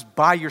 you're not just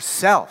by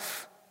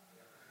yourself.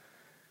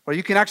 Or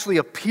you can actually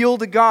appeal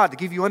to God to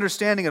give you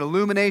understanding and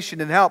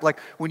illumination and help. Like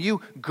when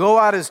you go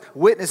out as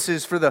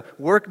witnesses for the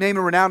work, name,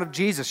 and renown of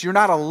Jesus, you're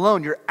not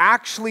alone. You're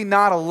actually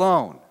not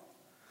alone.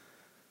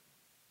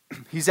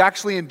 He's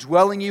actually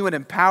indwelling you and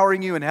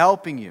empowering you and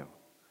helping you.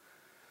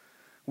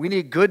 We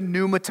need good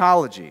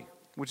pneumatology,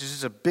 which is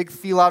just a big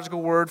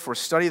theological word for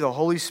study of the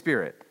Holy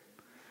Spirit.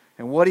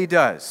 And what he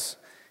does,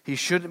 he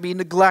shouldn't be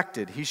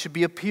neglected. He should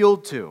be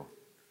appealed to.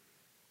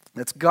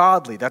 That's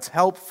godly. That's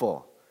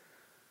helpful.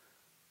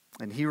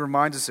 And he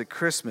reminds us at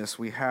Christmas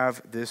we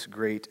have this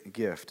great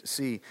gift.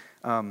 See,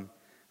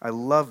 I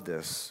love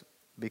this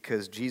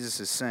because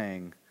Jesus is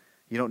saying,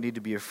 you don't need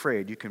to be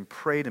afraid. You can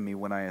pray to me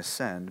when I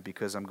ascend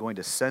because I'm going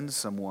to send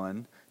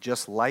someone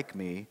just like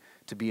me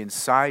to be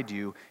inside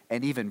you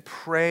and even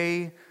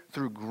pray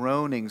through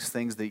groanings,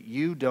 things that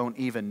you don't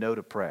even know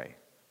to pray.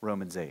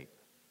 Romans 8.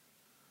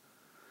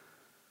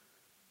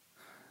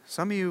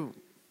 Some of you,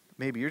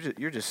 maybe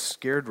you're just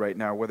scared right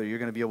now whether you're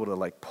going to be able to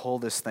like pull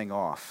this thing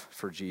off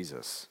for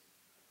Jesus.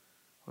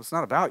 Well, it's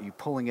not about you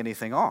pulling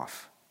anything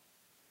off.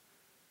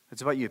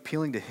 It's about you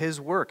appealing to his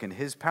work and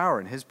his power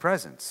and his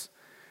presence.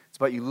 It's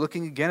about you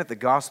looking again at the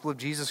gospel of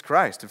Jesus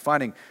Christ and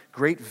finding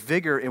great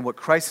vigor in what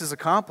Christ has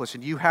accomplished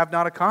and you have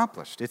not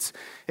accomplished.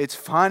 It's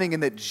finding in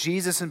that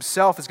Jesus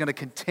himself is going to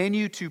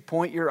continue to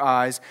point your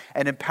eyes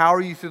and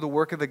empower you through the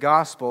work of the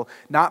gospel,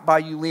 not by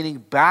you leaning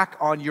back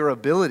on your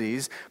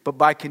abilities, but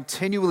by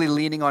continually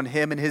leaning on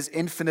him and his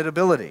infinite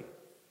ability.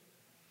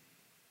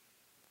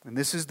 And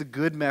this is the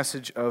good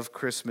message of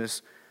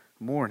Christmas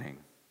morning,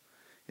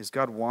 is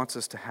God wants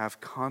us to have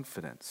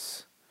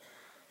confidence.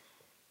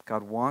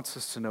 God wants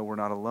us to know we're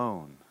not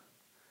alone.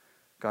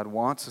 God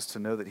wants us to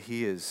know that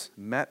he has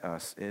met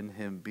us in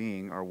him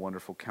being our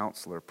wonderful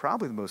counselor.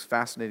 Probably the most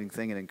fascinating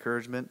thing and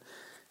encouragement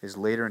is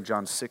later in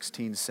John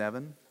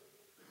 16:7,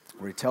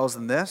 where he tells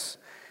them this,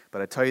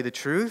 but I tell you the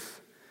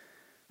truth,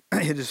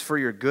 it is for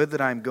your good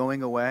that I am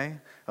going away.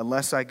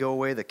 Unless I go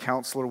away, the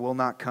counselor will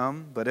not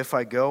come, but if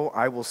I go,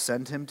 I will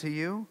send him to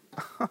you.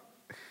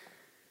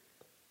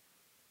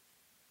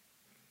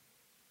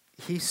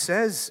 He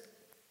says,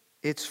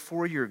 it's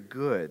for your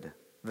good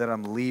that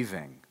I'm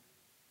leaving.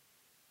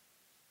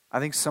 I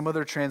think some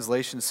other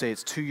translations say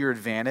it's to your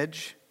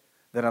advantage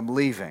that I'm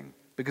leaving.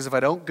 Because if I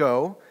don't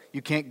go,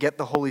 you can't get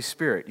the Holy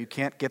Spirit. You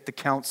can't get the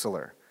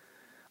counselor.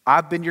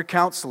 I've been your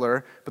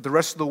counselor, but the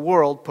rest of the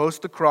world,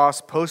 post the cross,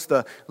 post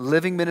the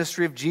living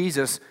ministry of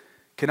Jesus,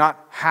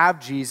 cannot have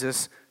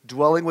Jesus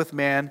dwelling with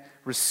man,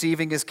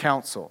 receiving his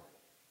counsel.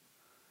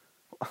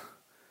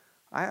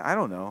 I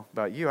don't know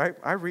about you.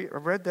 I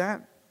read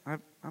that.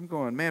 I'm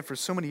going, man, for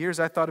so many years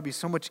I thought it'd be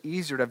so much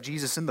easier to have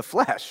Jesus in the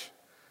flesh.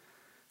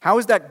 How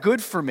is that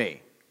good for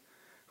me?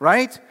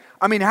 Right?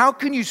 I mean, how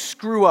can you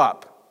screw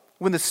up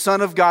when the Son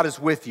of God is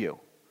with you?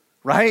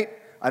 Right?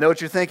 I know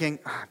what you're thinking.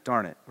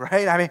 Darn it.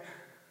 Right? I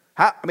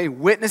mean,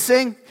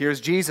 witnessing,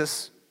 here's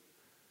Jesus.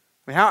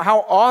 I mean,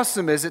 how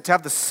awesome is it to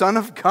have the Son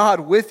of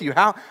God with you?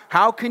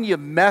 How can you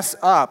mess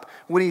up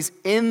when he's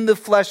in the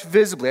flesh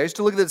visibly? I used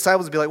to look at the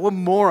disciples and be like, what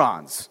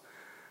morons.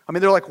 I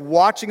mean, they're like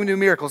watching him do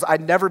miracles.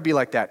 I'd never be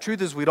like that.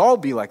 Truth is, we'd all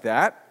be like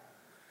that,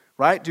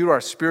 right? Due to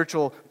our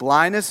spiritual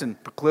blindness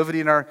and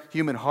proclivity in our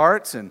human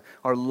hearts and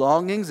our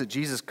longings that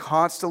Jesus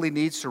constantly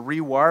needs to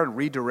rewire and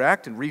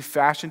redirect and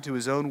refashion to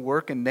his own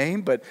work and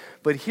name. But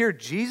here,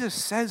 Jesus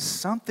says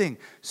something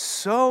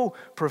so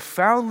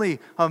profoundly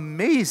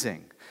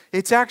amazing.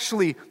 It's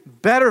actually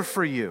better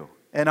for you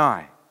and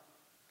I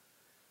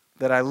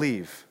that I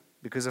leave.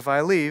 Because if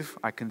I leave,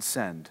 I can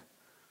send.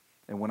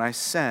 And when I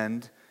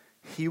send,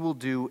 he will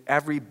do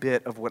every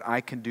bit of what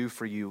I can do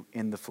for you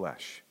in the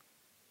flesh.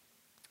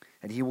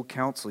 And he will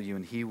counsel you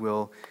and he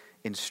will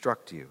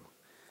instruct you.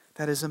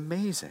 That is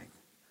amazing.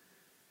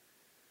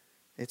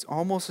 It's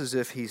almost as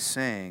if he's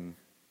saying,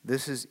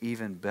 this is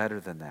even better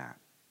than that.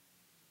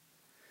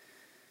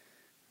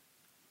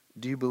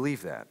 Do you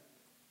believe that?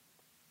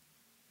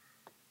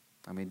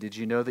 I mean, did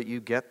you know that you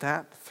get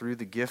that through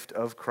the gift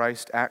of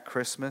Christ at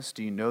Christmas?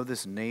 Do you know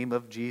this name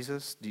of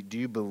Jesus? Do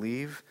you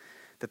believe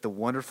that the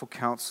wonderful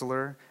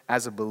counselor,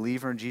 as a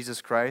believer in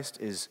Jesus Christ,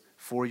 is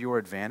for your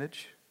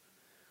advantage?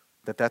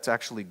 That that's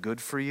actually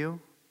good for you?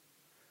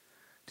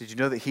 Did you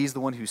know that he's the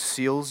one who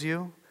seals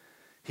you?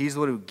 He's the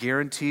one who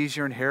guarantees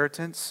your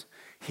inheritance.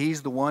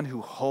 He's the one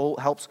who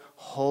helps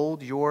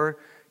hold your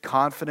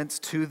confidence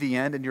to the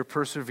end and your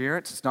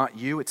perseverance. It's not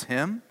you, it's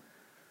him.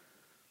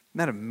 Isn't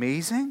that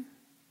amazing?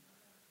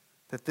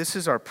 That this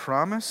is our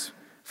promise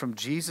from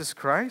Jesus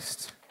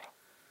Christ.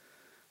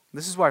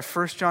 This is why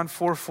 1 John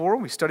 4:4,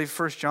 when we studied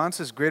 1 John,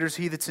 says, greater is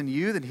he that's in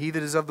you than he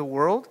that is of the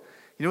world.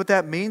 You know what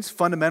that means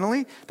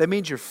fundamentally? That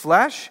means your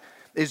flesh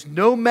is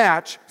no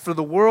match for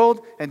the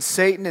world and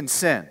Satan and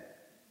sin.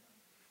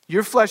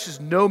 Your flesh is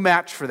no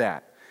match for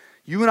that.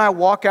 You and I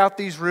walk out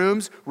these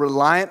rooms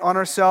reliant on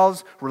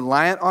ourselves,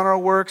 reliant on our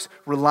works,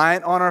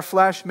 reliant on our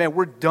flesh. Man,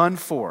 we're done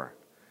for.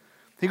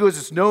 He goes,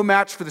 it's no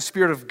match for the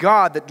Spirit of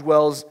God that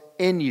dwells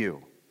in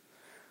you.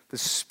 The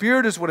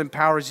Spirit is what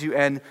empowers you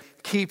and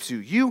keeps you.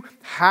 You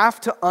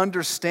have to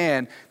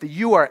understand that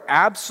you are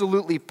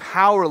absolutely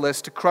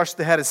powerless to crush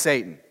the head of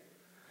Satan.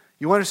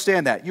 You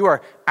understand that? You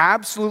are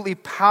absolutely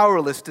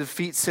powerless to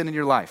defeat sin in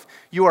your life.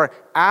 You are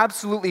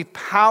absolutely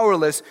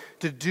powerless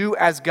to do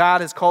as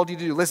God has called you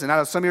to do. Listen, I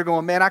know some of you are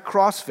going, man, I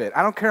CrossFit.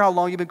 I don't care how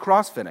long you've been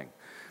CrossFitting.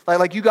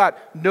 Like you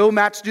got no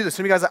match to do this.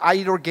 Some of you guys, I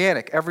eat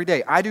organic every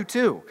day. I do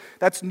too.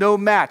 That's no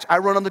match. I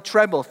run on the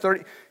treadmill.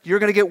 You're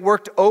going to get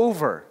worked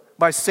over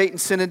by Satan,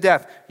 sin, and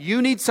death.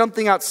 You need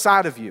something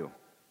outside of you.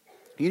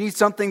 You need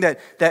something that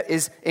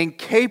is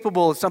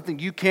incapable of something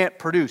you can't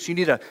produce. You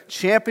need a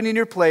champion in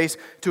your place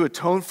to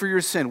atone for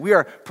your sin. We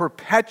are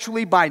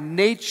perpetually by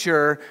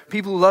nature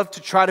people who love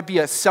to try to be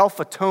a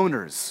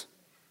self-atoners.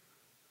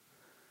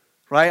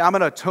 Right? I'm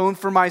going to atone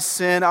for my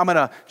sin. I'm going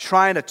to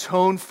try and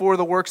atone for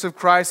the works of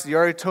Christ. He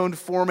already atoned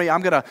for me.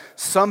 I'm going to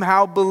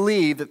somehow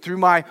believe that through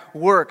my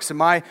works and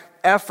my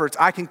efforts,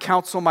 I can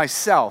counsel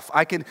myself.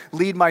 I can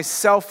lead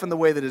myself in the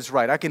way that is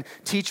right. I can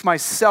teach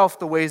myself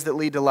the ways that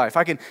lead to life.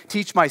 I can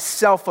teach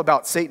myself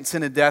about Satan,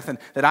 sin, and death, and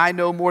that I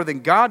know more than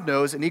God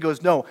knows. And he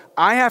goes, no,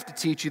 I have to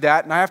teach you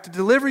that, and I have to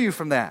deliver you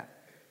from that.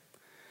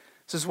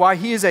 This is why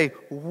he is a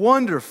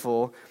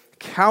wonderful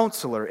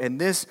counselor, and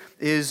this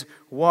is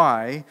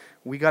why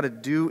we got to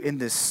do in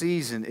this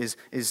season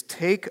is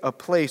take a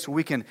place where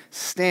we can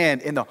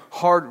stand in the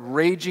hard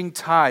raging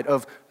tide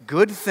of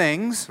good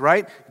things,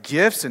 right?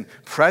 Gifts and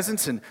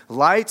presents and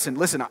lights. And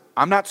listen,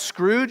 I'm not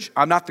Scrooge.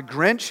 I'm not the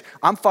Grinch.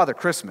 I'm Father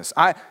Christmas.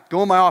 I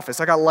go in my office.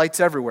 I got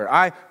lights everywhere.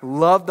 I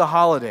love the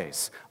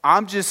holidays.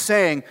 I'm just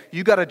saying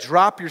you got to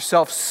drop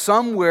yourself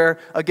somewhere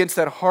against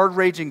that hard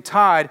raging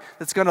tide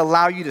that's going to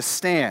allow you to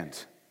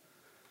stand.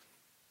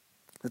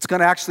 That's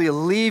going to actually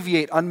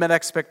alleviate unmet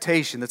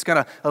expectation. That's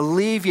going to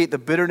alleviate the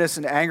bitterness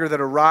and anger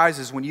that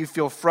arises when you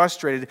feel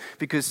frustrated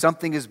because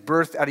something is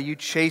birthed out of you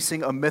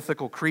chasing a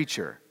mythical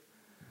creature.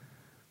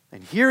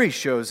 And here he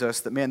shows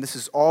us that, man, this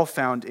is all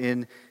found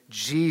in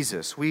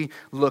Jesus. We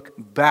look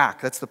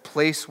back. That's the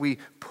place we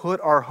put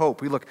our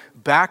hope. We look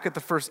back at the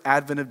first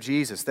advent of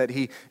Jesus, that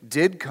he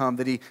did come,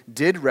 that he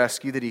did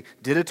rescue, that he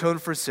did atone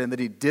for sin, that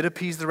he did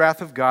appease the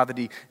wrath of God, that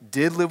he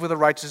did live with a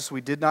righteousness we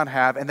did not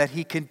have, and that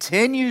he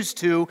continues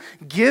to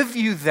give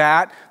you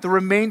that the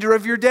remainder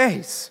of your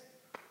days.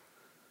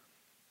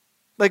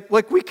 Like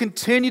we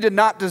continue to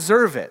not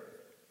deserve it.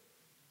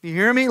 You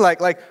hear me?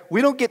 Like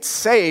we don't get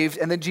saved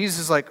and then Jesus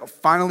is like, oh,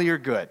 finally you're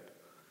good.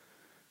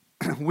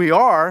 We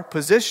are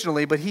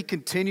positionally, but he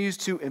continues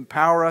to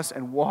empower us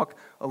and walk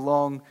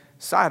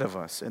alongside of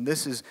us. And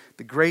this is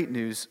the great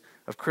news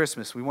of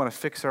Christmas. We want to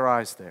fix our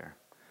eyes there.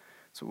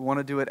 So we want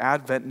to do at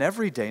Advent and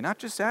every day, not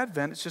just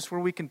Advent. It's just where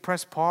we can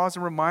press pause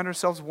and remind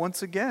ourselves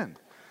once again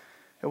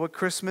at what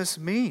Christmas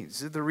means.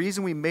 The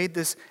reason we made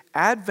this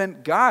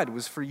Advent guide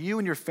was for you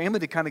and your family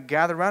to kind of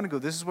gather around and go,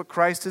 this is what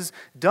Christ has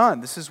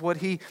done. This is what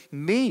he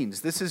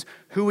means. This is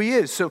who he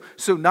is. So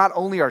not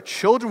only our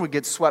children would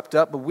get swept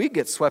up, but we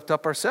get swept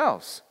up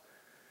ourselves.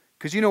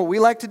 Because you know what we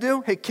like to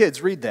do? Hey,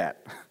 kids, read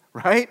that,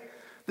 right?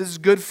 This is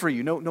good for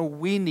you. No,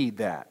 we need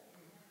that.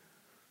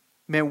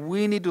 Man,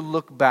 we need to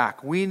look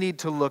back. We need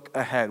to look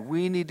ahead.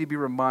 We need to be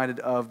reminded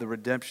of the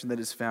redemption that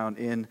is found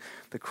in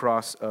the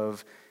cross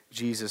of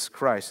Jesus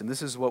Christ. And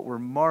this is what we're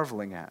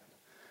marveling at.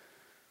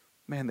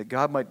 Man, that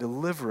God might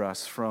deliver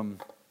us from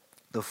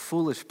the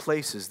foolish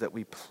places that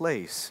we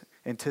place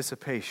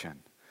anticipation.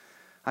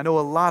 I know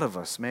a lot of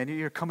us, man,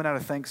 you're coming out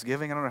of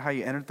Thanksgiving. I don't know how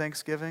you entered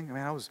Thanksgiving. I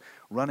mean, I was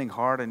running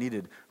hard. I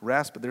needed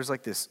rest, but there's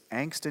like this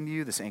angst in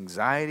you, this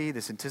anxiety,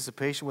 this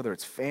anticipation, whether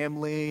it's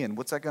family and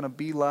what's that going to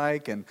be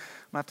like, and I'm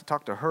going to have to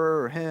talk to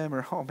her or him,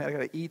 or, oh man, I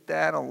got to eat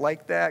that. I don't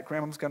like that.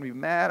 Grandma's going to be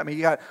mad. I mean,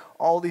 you got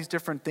all these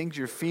different things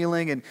you're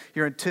feeling, and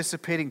you're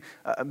anticipating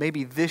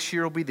maybe this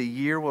year will be the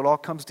year where it all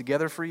comes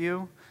together for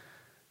you.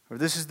 Or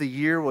this is the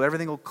year where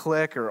everything will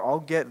click, or I'll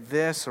get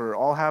this, or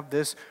I'll have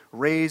this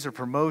raise or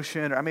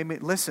promotion. I mean,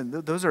 listen,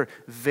 those are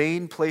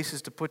vain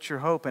places to put your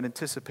hope and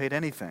anticipate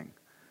anything.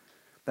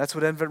 That's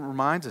what Advent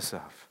reminds us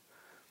of.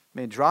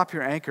 Man, drop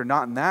your anchor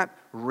not in that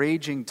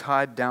raging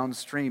tide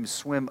downstream,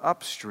 swim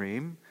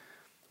upstream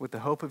with the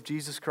hope of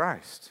Jesus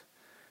Christ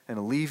and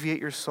alleviate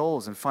your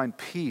souls and find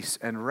peace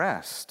and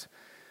rest.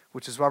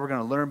 Which is why we're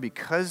going to learn,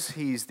 because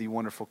he's the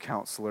wonderful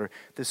counselor,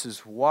 this is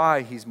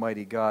why he's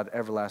mighty God,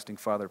 everlasting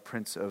Father,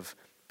 Prince of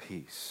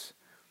Peace.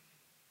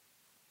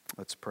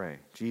 Let's pray.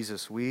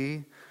 Jesus,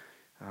 we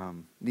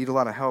need a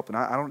lot of help, and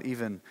I don't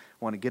even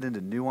want to get into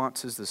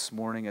nuances this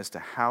morning as to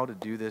how to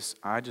do this.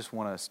 I just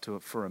want us to,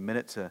 for a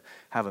minute, to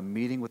have a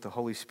meeting with the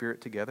Holy Spirit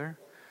together.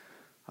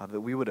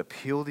 That we would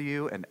appeal to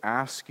you and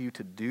ask you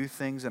to do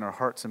things in our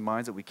hearts and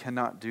minds that we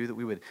cannot do, that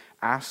we would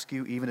ask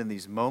you even in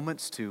these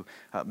moments to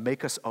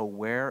make us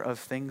aware of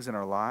things in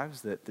our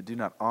lives that do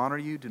not honor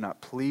you, do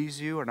not please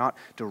you, are not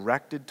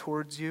directed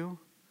towards you.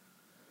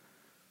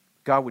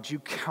 God, would you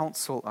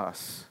counsel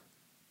us?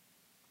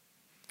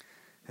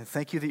 And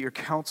thank you that your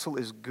counsel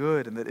is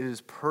good and that it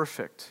is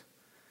perfect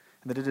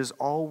and that it is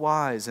all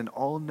wise and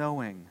all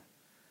knowing.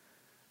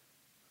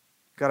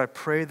 God, I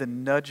pray the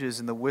nudges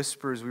and the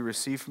whispers we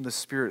receive from the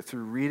Spirit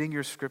through reading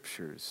your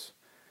scriptures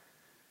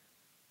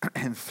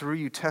and through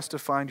you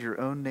testifying to your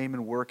own name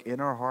and work in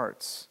our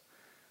hearts,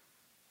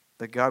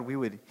 that God, we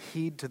would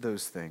heed to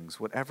those things,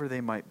 whatever they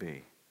might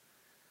be.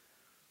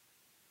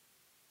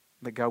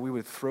 That God, we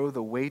would throw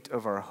the weight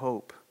of our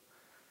hope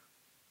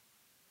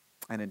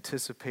and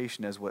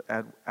anticipation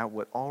at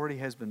what already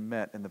has been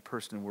met in the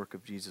person and work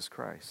of Jesus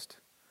Christ.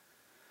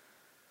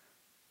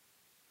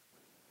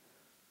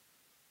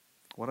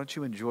 Why don't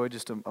you enjoy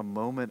just a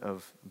moment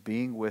of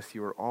being with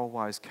your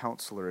all-wise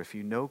counselor? If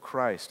you know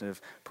Christ and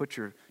have put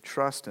your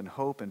trust and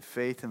hope and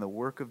faith in the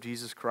work of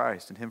Jesus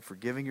Christ and him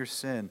forgiving your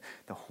sin,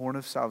 the horn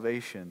of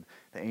salvation,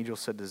 the angel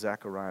said to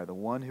Zechariah, the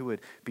one who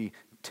would be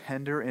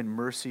tender in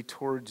mercy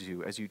towards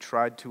you as you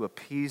tried to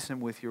appease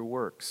him with your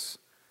works.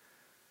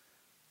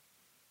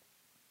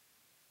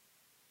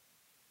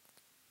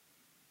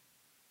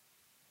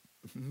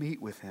 Meet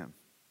with him.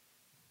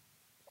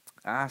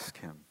 Ask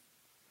him.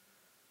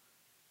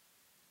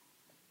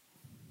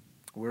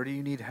 Where do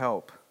you need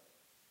help?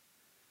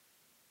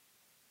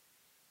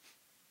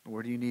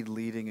 Where do you need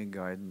leading and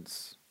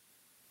guidance?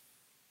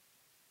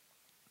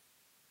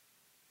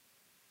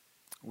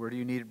 Where do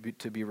you need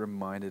to be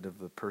reminded of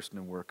the person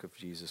and work of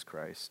Jesus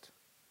Christ?